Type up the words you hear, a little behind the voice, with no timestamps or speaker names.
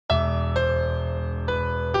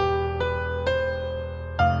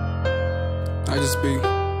I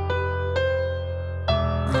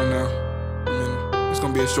don't know. I mean, it's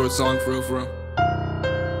gonna be a short song for real.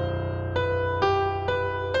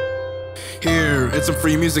 Here, it's some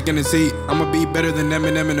free music in this heat. I'ma be better than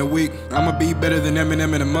Eminem in a week. I'ma be better than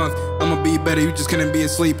Eminem in a month. I'ma be better, you just couldn't be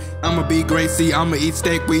asleep. I'ma be great, see, I'ma eat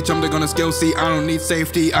steak, we jumped on a skill, see. I don't need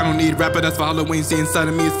safety, I don't need rapper, that's for Halloween. See, inside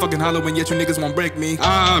of me it's fucking Halloween, yet you niggas won't break me.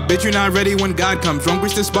 Bitch, you're not ready when God comes. Wrong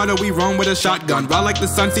reach the spot or we roam with a shotgun. Ride like the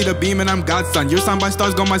sun, see the beam and I'm God's son. Your sign by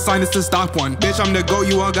stars, go my sign is to stop one. Bitch, I'm the GOAT,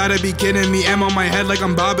 you all gotta be kidding me. M on my head like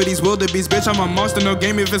I'm Bobbity's wildebeest. Bitch, I'm a monster, no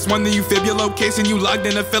game. If it's one, then you fib your location, you logged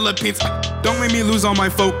in the Philippines. Don't make me lose all my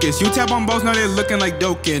focus. You tap on balls, now they're looking like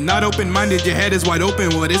Doken. Not open-minded, your head is wide open.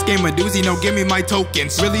 Well, this game a doozy, no, give me my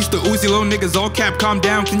tokens. Release the Uzi, little niggas all cap, calm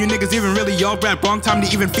down. Can you niggas even really y'all rap? Wrong time to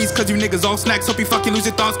even feast, cause you niggas all snacks. Hope you fucking lose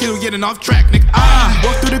your thoughts, kid, you're getting off track, nigga.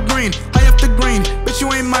 Walk through the green, high up the green. Bitch,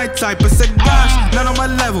 you ain't my type. I said, gosh, not on my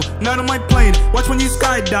level, not on my plane. Watch when you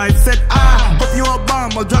skydive. Said, hope you all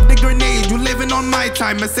bomb, I'll drop the grenade. You living on my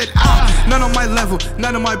time. I said, not on my level,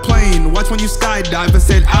 not on my plane. Watch when you skydive. I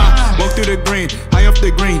said, walk through the green, high up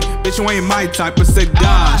the green. Bitch, you ain't my type. I said,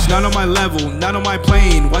 gosh, not on my level, not on my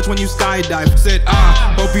plane. Watch when you skydive. I said,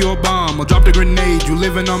 hope you all bomb, I'll drop the grenade. You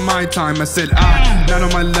living on my time. I said, not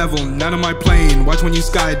on my level, not on my plane. Watch when you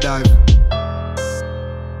skydive.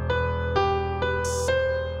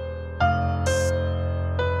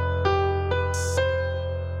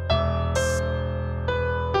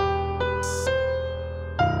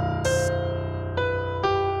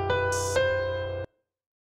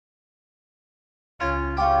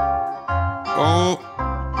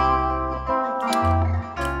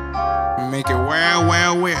 Make it Wild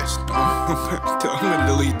Wild West. I'm gonna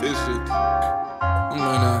delete this shit. I'm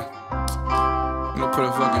gonna put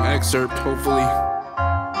a fucking excerpt, hopefully.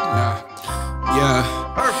 Yeah.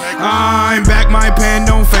 I'm back, my pen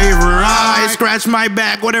don't favor. I scratch my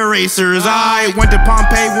back with erasers. I went to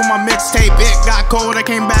Pompeii with my mixtape. It got cold, I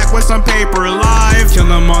came back with some paper. Live, kill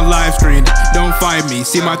them on live screen. Don't fight me.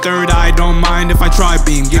 See my third eye, don't mind if I try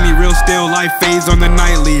beam. Give me real still life phase on the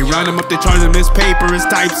nightly. Round them up to charge them, this paper is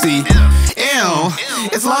type C. Ew,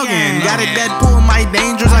 it's Logan. Got a Deadpool, my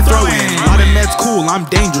dangers I throw in. A lot of meds cool, I'm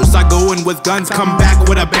dangerous. I go in with guns, come back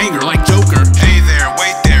with a banger like Joker. Hey there,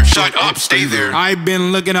 wait there, shut up, stay there. I've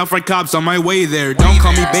been looking out for cops on my way there. Don't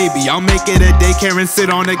call me baby, I'll make it a daycare and sit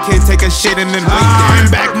on a kid, take a shit and then wait there.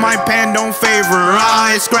 I'm back, my pen don't favor.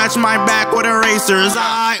 I scratch my back with erasers.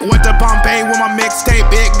 I went to Pompeii with my mixtape.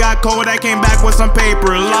 It got cold, I came back with some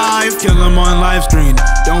paper. Live, kill them on live screen.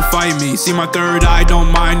 Don't fight me. See my third eye,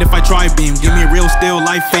 don't mind if I try beam. Give me real still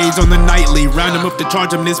life phase on the nightly. Round them up to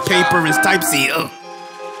charge them, this paper is type C.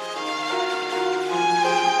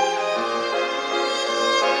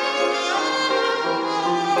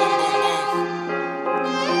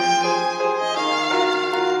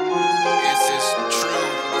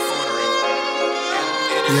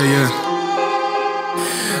 Yeah.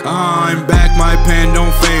 I'm back, my pen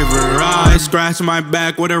don't favor. I scratch my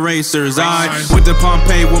back with erasers. I went to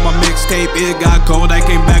Pompeii with my mixtape. It got cold, I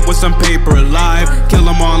came back with some paper. Live, kill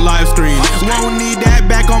them on live screen. Won't need that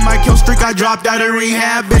back on my kill streak. I dropped out of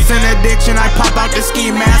rehab. It's an addiction, I pop out the ski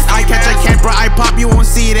mask. I catch a camper, I pop, you won't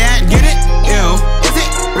see that. Get it? Ew, is it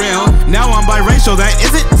real? Now I'm biracial, that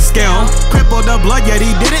isn't skill. Crippled the blood, yet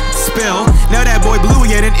he didn't spill. Now that boy blue,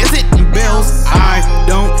 yet it isn't bills. I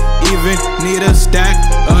don't even need a stack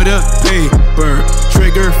of the paper.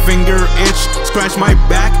 Trigger finger itch, scratch my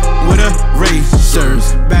back with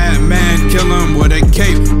erasers. Batman, kill him with a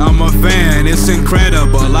cape. I'm a fan, it's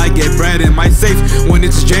incredible. I get bread in my safe when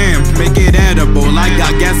it's jammed, make it edible. I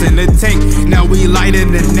got gas in the tank, now we light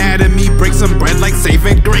an anatomy. Break some bread like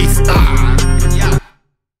saving grace. Yeah.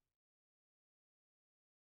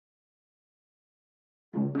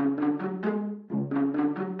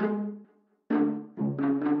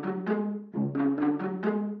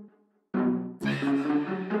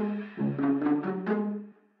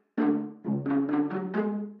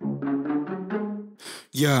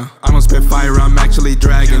 Yeah, I don't spit fire, I'm actually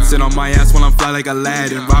dragging. Sit on my ass while I'm fly like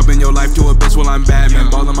Aladdin. Robbing your life to a bitch while I'm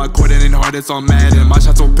Batman. Ballin' my court and in hard, it's all Madden. My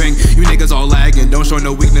shots so ping, you niggas all lagging. Don't show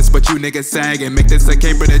no weakness, but you niggas sagging. Make this a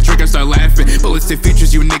caper, the trigger start laughing. Bullets to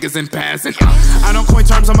features, you niggas in passing. I don't coin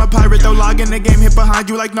terms, I'm a pirate though. Log in the game, hit behind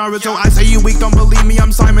you like Naruto. I say you weak, don't believe me,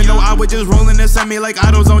 I'm Simon. No, I would just roll in the semi like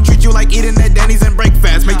AutoZone. Treat you like eating at Denny's and break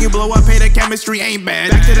fast. Make you blow up, hey, the chemistry ain't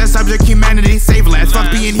bad. Back to the subject, humanity, save last.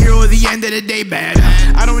 Fuck being hero at the end of the day bad.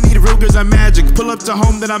 I don't need Rugers, I'm magic. Pull up to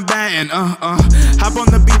home, then I'm batting. Hop on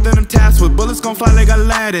the beat, then I'm tasked with. Bullets gon' fly like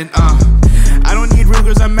Aladdin. I I don't need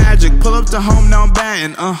Rugers or magic. Pull up to home, now I'm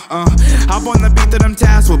batting. Hop on the beat that I'm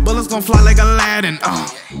tasked with. Bullets gon' fly like Aladdin.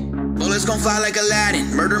 Bullets gon' fly like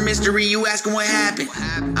Aladdin. Murder mystery, you asking what happened.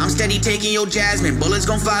 I'm steady taking your Jasmine. Bullets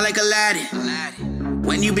gon' fly like Aladdin.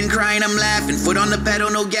 When you been crying, I'm laughing. Foot on the pedal,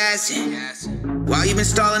 no gassing. While you been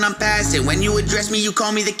stalling, I'm past it. When you address me, you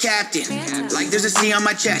call me the captain. Like there's a C on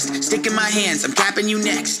my chest. Stick in my hands, I'm capping you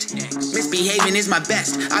next. Misbehaving is my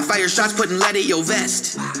best. I fire shots, putting lead at your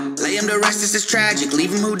vest. Lay him to rest, this is tragic.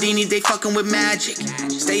 Leave him Houdini, they fucking with magic.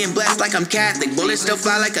 Staying blessed like I'm Catholic. Bullets still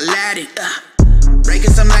fly like Aladdin.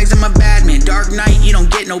 Breaking some legs in my bad man. Dark Knight, you don't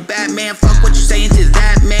get no Batman. Fuck what you saying to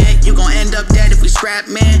that man. You gon' end up dead if we scrap,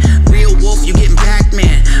 man. Real wolf, you getting packed,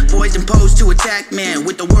 man. Poison pose to attack, man.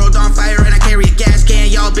 With the world on fire and I carry a gas can.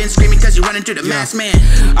 Y'all been screaming cause you running to the mask, man.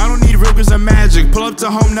 I don't need Rugers or magic. Pull up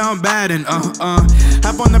to home, now I'm batting.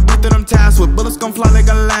 Hop on the beat that I'm tasked with. Bullets gon' fly like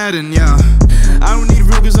Aladdin, yeah. I don't need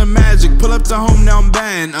Rugers or magic. Pull up to home, now I'm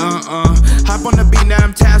batting. Hop on the beat that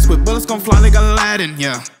I'm tasked with. Bullets gon' fly like Aladdin,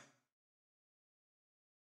 yeah.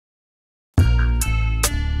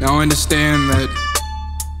 Now I understand that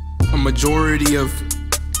a majority of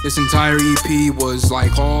this entire EP was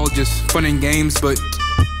like all just fun and games, but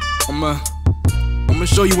I'ma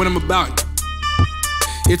show you what I'm about.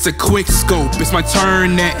 It's a quick scope, it's my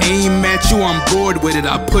turn to aim at you, I'm bored with it.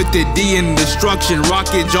 I put the D in destruction,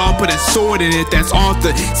 rocket jaw, put a sword in it, that's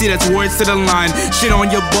author. See, that's words to the line, shit on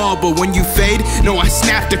your ball, but when you fade, no, I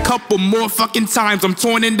snapped a couple more fucking times. I'm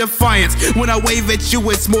torn in defiance, when I wave at you,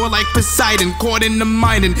 it's more like Poseidon, caught in the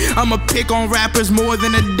mining. I'ma pick on rappers more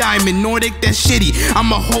than a diamond, Nordic, that's shitty.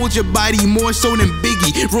 I'ma hold your body more so than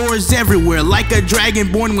Biggie, roars everywhere, like a dragon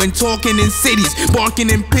born when talking in cities, barking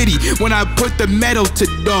in pity. When I put the metal to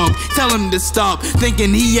dog, tell him to stop,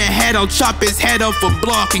 thinking he ahead, I'll chop his head off a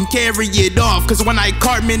block and carry it off. Cause when I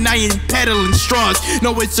Cartman, I ain't peddling straws.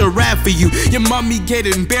 No, it's a rap for you, your mommy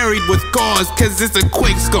getting buried with cause. Cause it's a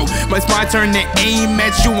quick scope, but it's my turn to aim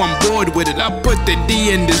at you, I'm bored with it. I put the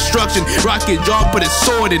D in destruction, rocket jaw, put a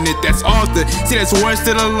sword in it, that's author. See, that's words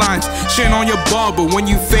to the lines, shit on your ball, but when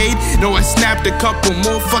you fade, no, I snapped a couple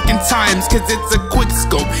more fucking times. Cause it's a quick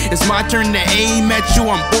scope, it's my turn to aim at you,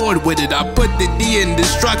 I'm bored with it. I put the D in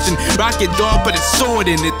destruction, rocket jaw, put a sword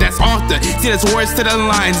in it, that's author. See, that's words to the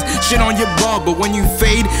lines, shit on your ball, but when you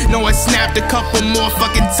fade, no, I snapped a couple more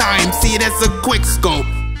fucking times. See, that's a quick scope.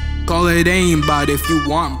 Call it aimbot if you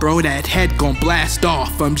want, bro, that head gon' blast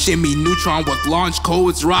off. I'm Jimmy Neutron with launch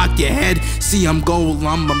codes, rock your head. See, I'm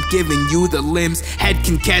Golem, I'm giving you the limbs. Head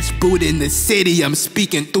can catch boot in the city, I'm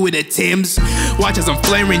speaking through the Timbs. Watch as I'm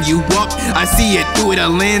flaring you up, I see it through the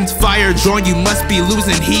lens. Fire drawn, you must be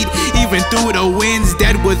losing heat, even through the winds.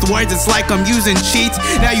 Dead with words, it's like I'm using cheats.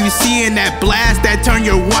 Now you seeing that blast, that turn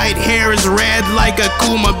your white hairs red like a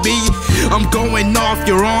Kuma bee. I'm going off,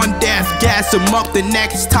 you're on death, gas him up the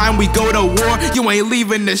next time we go to war. You ain't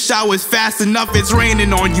leaving the showers fast enough, it's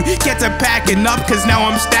raining on you. Get to packing up, cause now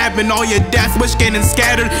I'm stabbing all your death wish getting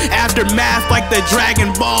scattered, aftermath like the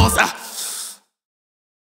Dragon Balls. I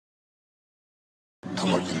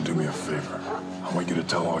want you to do me a favor. I want you to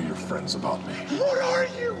tell all your friends about me. What are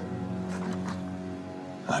you?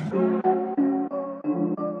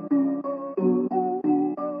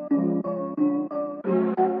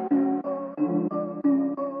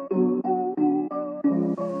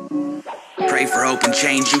 Pray for hope and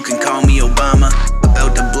change, you can call me Obama.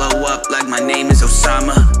 About to blow up like my name is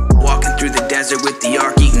Osama. Walking through the desert with the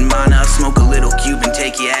arc, eating mana. Smoke a little Cuban,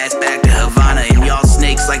 take your ass back to Havana. And y'all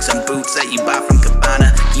snakes like some boots that you bought from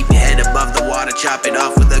Cabana. Keep your head above the water, chop it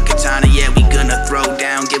off with a katana. Yeah, we gonna throw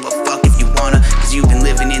down, give a fuck if you wanna. Cause you've been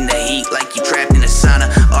living in the heat like you trapped in a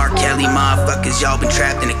sauna. R. Kelly motherfuckers, y'all been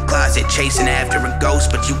trapped in a closet, chasing after a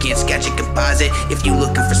ghost, but you can't sketch a composite. If you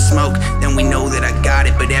looking for smoke, then we know that I got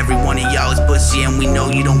it. But every one of y'all is pussy and we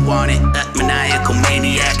know you don't want it. Maniacal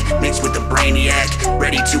maniac, mixed with the brainiac,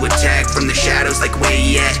 ready to attack from the shadows like where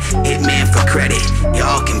you at. Hitman for credit,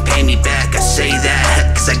 y'all can pay me back. I say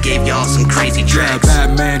that, cause I gave y'all some crazy tracks. Yeah,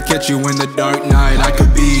 Batman, catch you in the dark night. I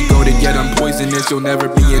could be, go to get I'm poisonous, you'll never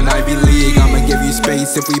be in Ivy League. I'ma give you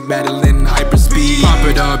space if we battle in hyperspeed. Pop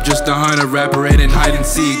it up, just a hunter, rapper in hide and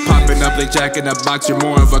seek. Popping up like Jack in a box, you're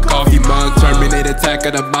more of a coffee mug. Terminate attack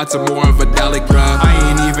of the bots are more of a Dalek drug. I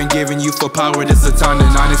ain't even giving you full power, this a ton.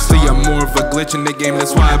 And honestly, I'm more of a glitch in the game,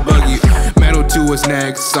 that's why I bug you. Metal 2 is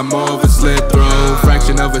next, I'm more of a slit throw.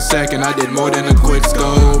 Fraction of a second, I did more than a quick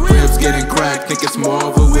scope. Ribs getting cracked, think it's more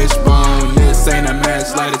of a wishbone. This ain't a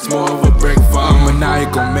match light, it's more of a brick phone. I'm a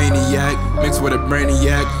maniacal maniac, mixed mixed with a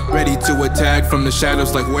brainiac, ready to attack from the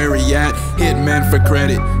shadows like where he at. Hitman for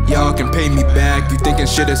credit, y'all can pay me back. You thinking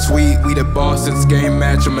shit is sweet, we the boss, it's game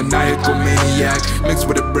match. A maniacal maniac, mixed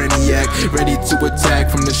with a brainiac, ready to attack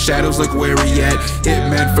from the shadows like where he at.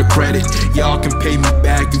 Hitman for credit, y'all can pay me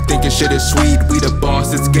back. You thinking shit is sweet, we the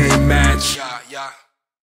boss, it's game match.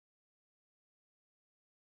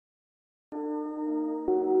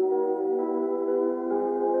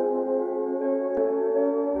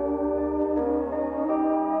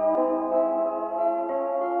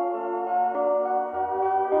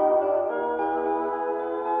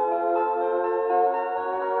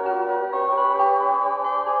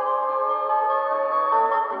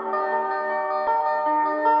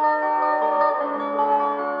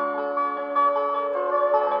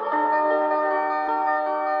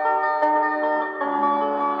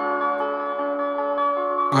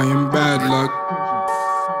 I am bad luck.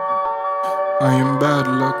 I am bad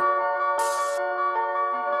luck.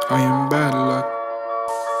 I am bad luck.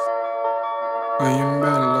 I am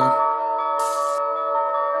bad luck.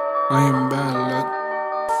 I am bad luck.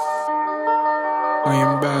 I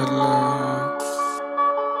am bad luck.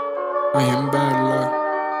 I am bad luck.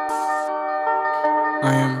 I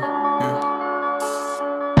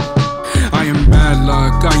am bad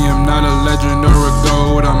luck. I am not a legend or a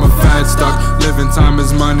gold. I'm a fat stuck. Living time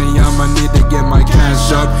is money. I'ma need to get my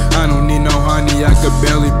cash up. I don't need no honey. I could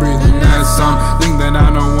barely breathe, and that's something that I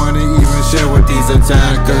don't wanna even share with these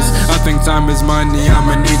attackers. I think time is money.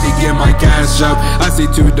 I'ma need to get my cash up. I see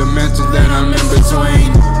two dimensions that I'm in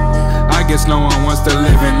between. I guess no one wants to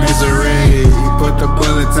live in misery. Put the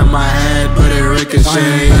bullet to my head, but it ricochets. I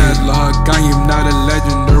am bad luck. I am not a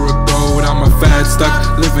legend or a gold. I'm a fat stuck.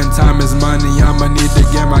 Living time is money. I'ma need to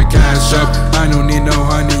get my cash up. I don't need no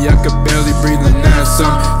honey. I could barely breathe, and that's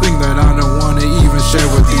something that I don't wanna even share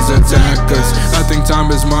with these attackers. I think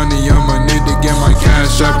time is money. I'ma need to get my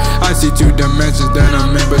cash up. I see two dimensions that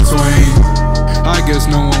I'm in between. I guess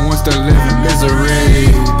no one wants to live in misery.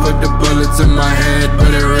 Put the bullet to my head, but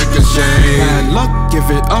it ricochets. Bad luck, give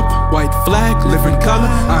it up. White flag, living color.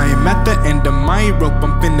 I am at the end of my rope.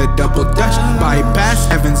 I'm finna double dash, bypass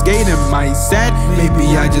Heaven's Gate. Am I sad?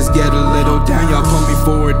 Maybe I just get a little down. Y'all pull me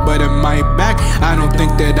forward, but in my back, I don't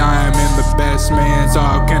think that I am in the best man. So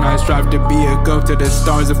how can I strive to be a go to the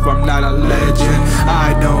stars if I'm not a legend?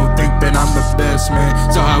 I don't think that I'm the best man.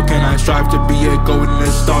 So how can I strive to be a go in the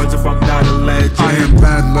stars if I'm not a legend? I am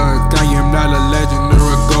bad luck. I am not a legend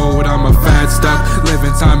or a gold. I'm a fat stuck.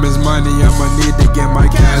 Living time is money. I'ma need to get my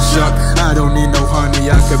cash up. I don't need no honey.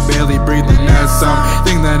 I could barely breathe, and that's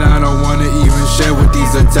something that I don't wanna even share with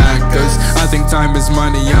these attackers. I think time is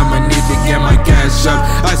money. I'ma need to get my cash up.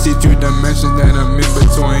 I see two dimensions that I'm in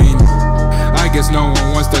between. I guess no one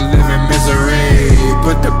wants to live in misery.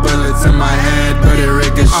 Put the bullets in my head, but it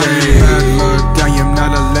ricochets. I am bad luck. I am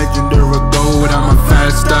not a legend or a gold. I'm a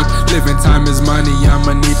fat stuck. Living time is money.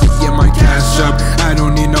 I'ma need to get my cash up. I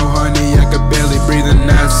don't need no honey. I could barely breathe, and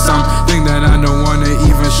that's something that I don't wanna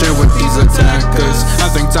even share with these attackers. I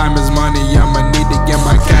think time is money. I'ma need to get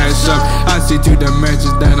my cash up. I see two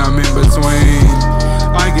dimensions that I'm in between.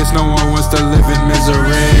 I guess no one wants to live in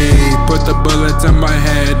misery. Put the bullet to my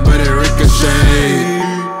head, but it ricochets.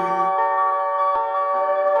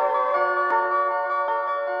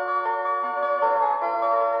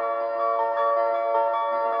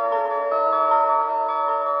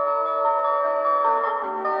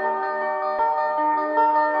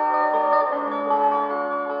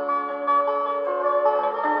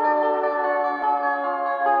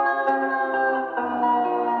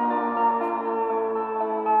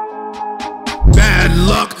 Bad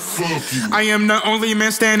luck. I am the only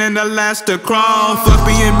man standing the last to crawl. Fuck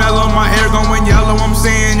being mellow, my hair going yellow. I'm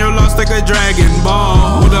saying you're lost like a Dragon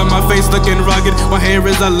Ball. Hold up, my face looking rugged. My hair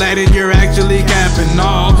is Aladdin, you're actually capping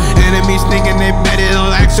all. Enemies thinking they bet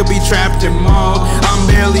it'll actually be trapped in mold. I'm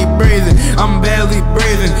barely breathing,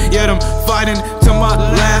 yet I'm fighting to my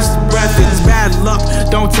last breath. It's bad luck,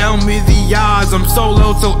 don't tell me the odds. I'm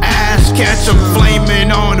solo, so ash catch 'em,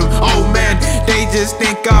 flaming on them. Oh man, they just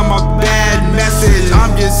think I'm a bad message.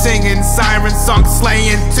 I'm just singing siren song,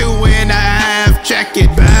 slaying 2.5. Check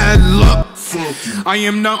it, bad luck. I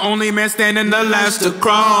am the only man standing the last to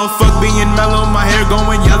crawl. Fuck being mellow, my hair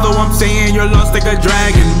going yellow. I'm saying you're lost like a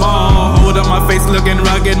Dragon Ball. Hold up, my face looking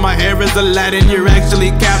rugged. My hair is Aladdin, you're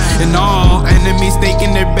actually capped in all. Enemies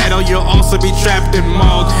thinking they're battle, you'll also be trapped in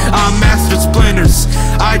mold. I'm master splinters,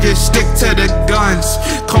 I just stick to the guns.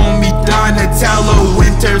 Call me Donatello,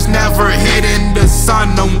 winter's never hitting the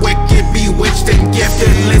sun. I'm wicked, bewitched, and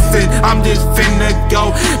gifted. Listen, I'm just finna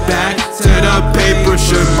go back to the paper.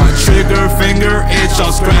 Should my trigger finger itch,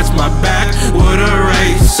 I'll scratch my back with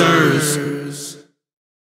erasers.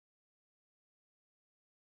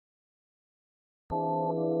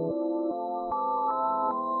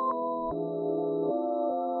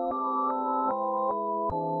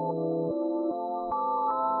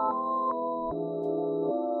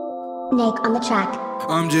 Nick on the track.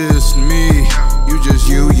 I'm just me, you just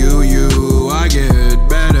you. I get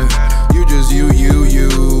better, you just you.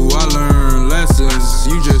 I learn lessons,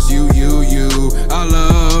 you just you. I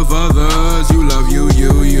love others, you love you.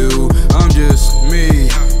 I'm just me,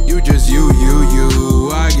 you just you.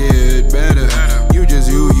 I get better, you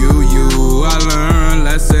just you. I learn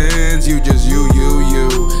lessons, you just you.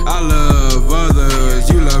 I love others,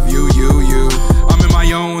 you love you. I'm in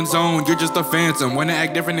my own zone, you're just a phantom. Wanna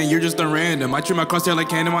act different and you're just a random. I treat my crosshair like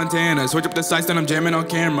Hannah Montana. Switch up the sights, then I'm jamming on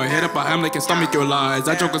camera. Head up a Hamlet and stomach your lies.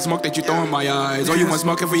 I choke the smoke that you throw in my eyes. Oh, you want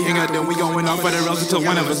smoke? If we hang out, then we going off for the rails until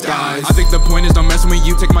one of us dies. I think the point is don't mess with me.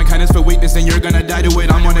 You take my kindness for weakness and you're gonna die to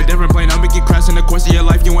it. I'm on a different plane, I'll make you crash in the course of your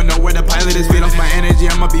life. You wanna know where the pilot is? Feed off my energy,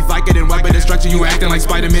 I'ma be Vicod and wipe destruction. You acting like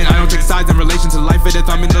Spider-Man. I don't take sides in relation to life or death.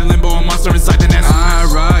 I'm in the limbo, a monster inside the nest. I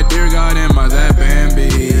ride, dear God, am I that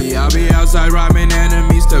Bambi? I'll be outside robbing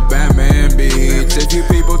enemies to Batman beats. If you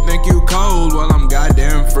people think you cold, well I'm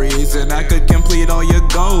goddamn freezing. I could complete all your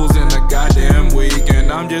goals in a goddamn week.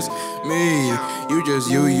 And I'm just me, you just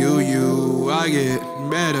you. I get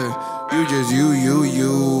better, you just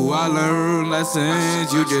you. I learn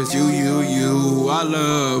lessons, you just you. I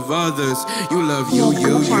love others, you love you.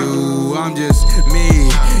 I'm just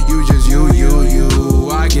me, you just you.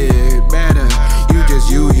 I get better, you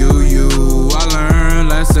just you. I learn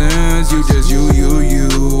lessons, you just you.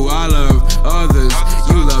 I love others,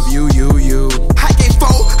 you love you. I gave 4,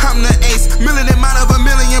 I'm the ace. Million amount of a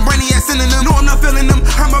million, brainiac sending them. No, I'm not feeling them.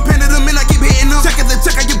 I'm a pen of them and I keep hitting them. Check out the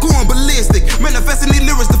check, how you going ballistic. Manifesting these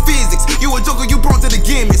lyrics to physics. You a joker, you prone to the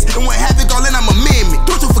gimmicks. And when havoc all in, I'm amendment.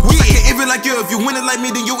 Don't you forget. I can't envy like you. If you win it like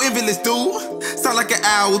me, then you envious, dude. Sound like an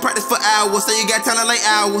owl, practice for hours. Say you got talent like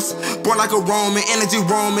hours. Born like a Roman, energy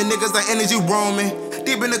roaming. Niggas like energy roaming.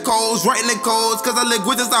 Deep in the codes, writing the codes, cause I live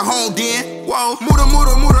with us, I honed in. Whoa, Muda,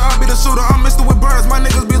 I'll be the shooter. I'm Mr. with birds, my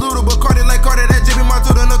niggas be looter. But Cardi like Cardi, that Jimmy, my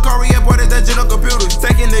tutor, Nakari, yeah, boy, that Gen on computers.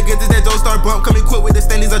 Taking niggas, this that Joe Star bump. Come equipped with the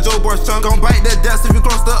standings, a Joe Bar's chunk. Gon' bite the dust if you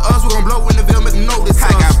close to us, we gon' blow in the veil, make them notice. I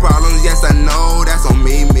got problems, yes, I know, that's on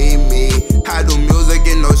me. I do music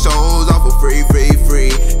and no shows, all for free.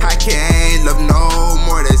 I can't love no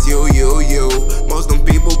more, that's you. Most them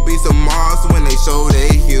people be some moss when they show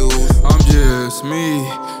they hue. I'm just me,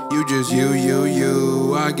 you just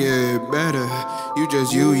you. I get better, you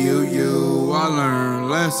just you. I learn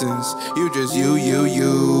lessons, you just you.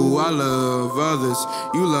 I love others,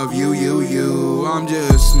 you love you. I'm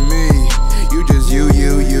just me, you just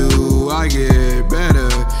you. I get better,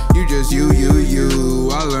 you just you.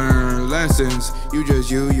 I learn lessons, you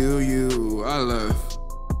just you. I love,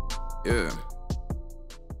 yeah.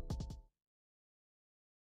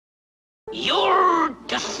 You're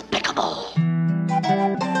despicable.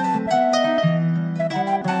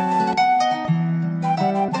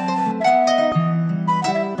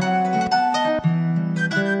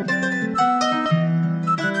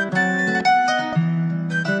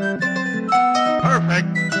 Perfect.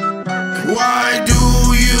 Why do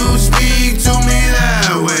you speak to me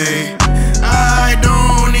that way? I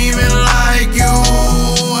don't even like you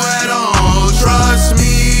at all. Trust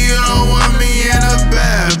me, you don't want me in a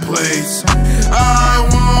bad place. I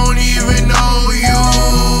won't even know you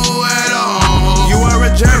at all. You are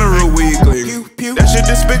a general weakling. That shit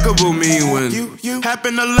despicable me when you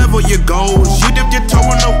happen to level your goals. You dip your toe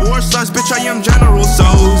in the war sauce, bitch, I am General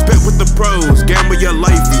Souls. Bet with the pros, gamble your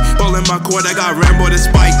lifey. Pulling my cord, I got Rambo to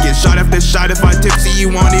spike it. Shot after shot, if I tipsy, you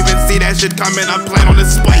won't even see that shit coming. I plan on to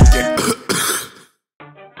spike it.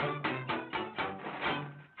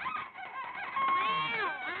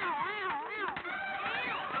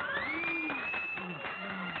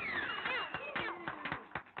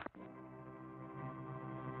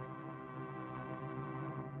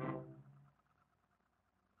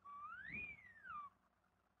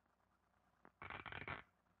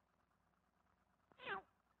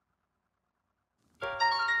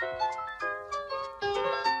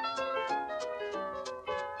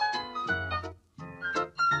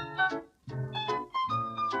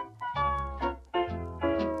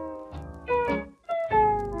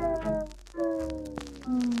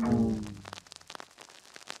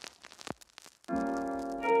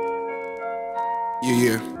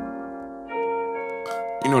 Yeah.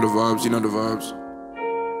 You know the vibes.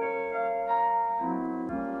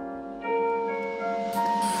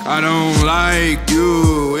 I don't like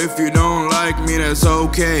you. If you don't like me, that's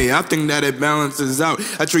okay. I think that it balances out.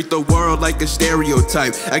 I treat the world like a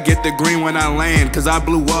stereotype. I get the green when I land, cause I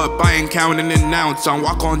blew up. I ain't counting an ounce. I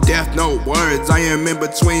walk on death, no words. I am in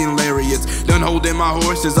between lariats. Done holding my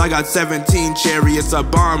horses, I got 17 chariots. A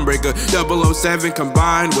bomb breaker, 007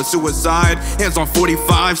 combined with suicide. Hands on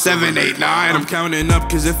 45, 7, 8, 9. I'm counting up,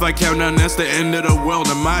 cause if I count down, that's the end of the world.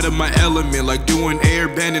 I'm out of my element, like doing air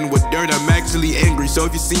bending with dirt. I'm actually angry, so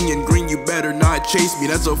if you see in green, you better not chase me.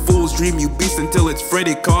 That's a fool's dream, you beast, until it's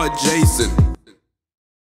Freddy called Jason.